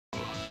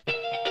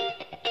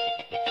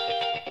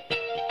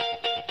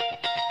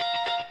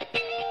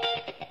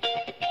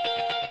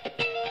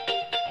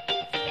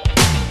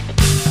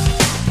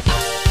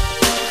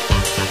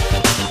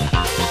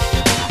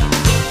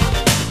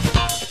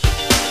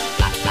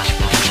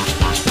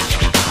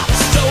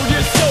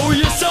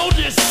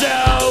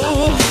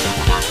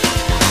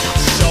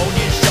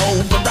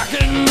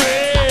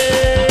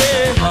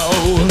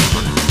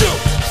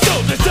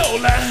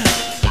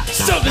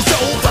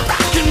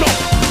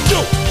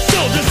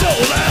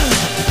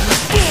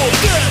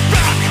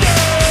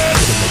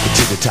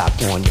top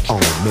on your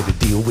own. Made a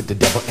deal with the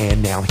devil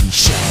and now he's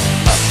shown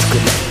up to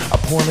collect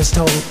upon his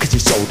toe, cause you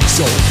sold your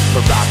soul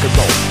for rock and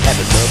roll. Had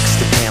the looks,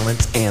 the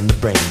talents, and the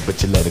brain,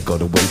 but you let it go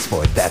to waste,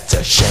 boy, that's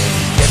a shame.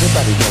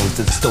 Everybody knows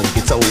that the story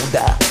gets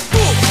older.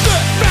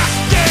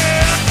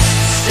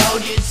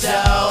 Sold your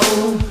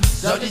soul,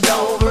 sold your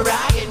soul for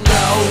rock and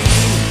roll.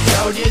 You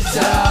sold your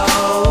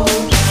soul.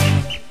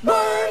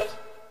 Word.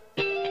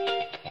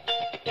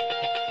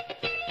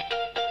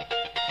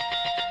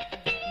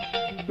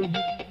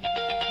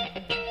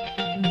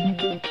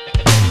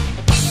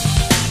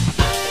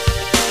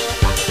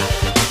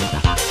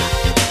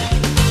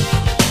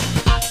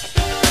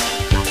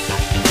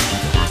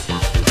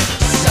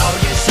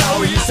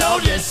 You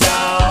sold your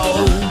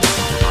soul.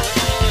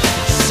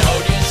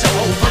 Sold your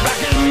soul for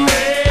rock and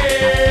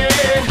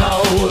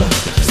roll.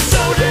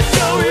 Sold your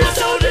soul, you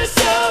sold your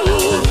soul.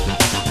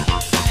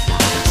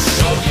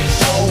 Sold your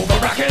soul for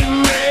rock and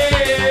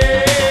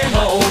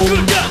roll.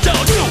 Good God,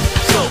 dog, you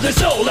sold your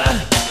soul.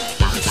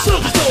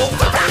 Sold your soul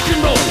for rock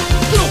and roll.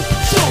 You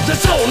sold your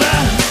soul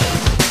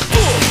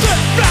for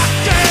rock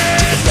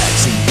and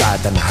Backseat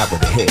ride down the highway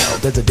to hell.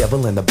 There's a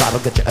devil in the bottle,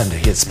 got you under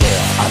his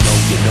spell. I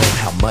know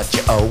how much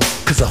you owe,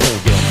 cause the whole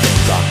damn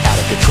thing's all out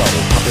of control.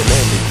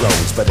 Popularity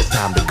grows, but it's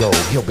time to go.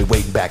 He'll be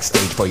waiting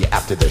backstage for you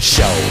after the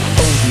show.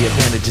 Oh, the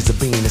advantages of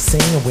being a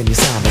singer when you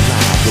sign the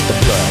line with the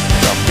blood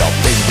from your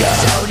finger.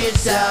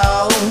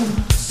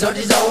 sold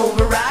your soul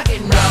for rock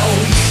and roll.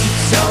 You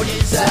sold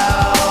your soul.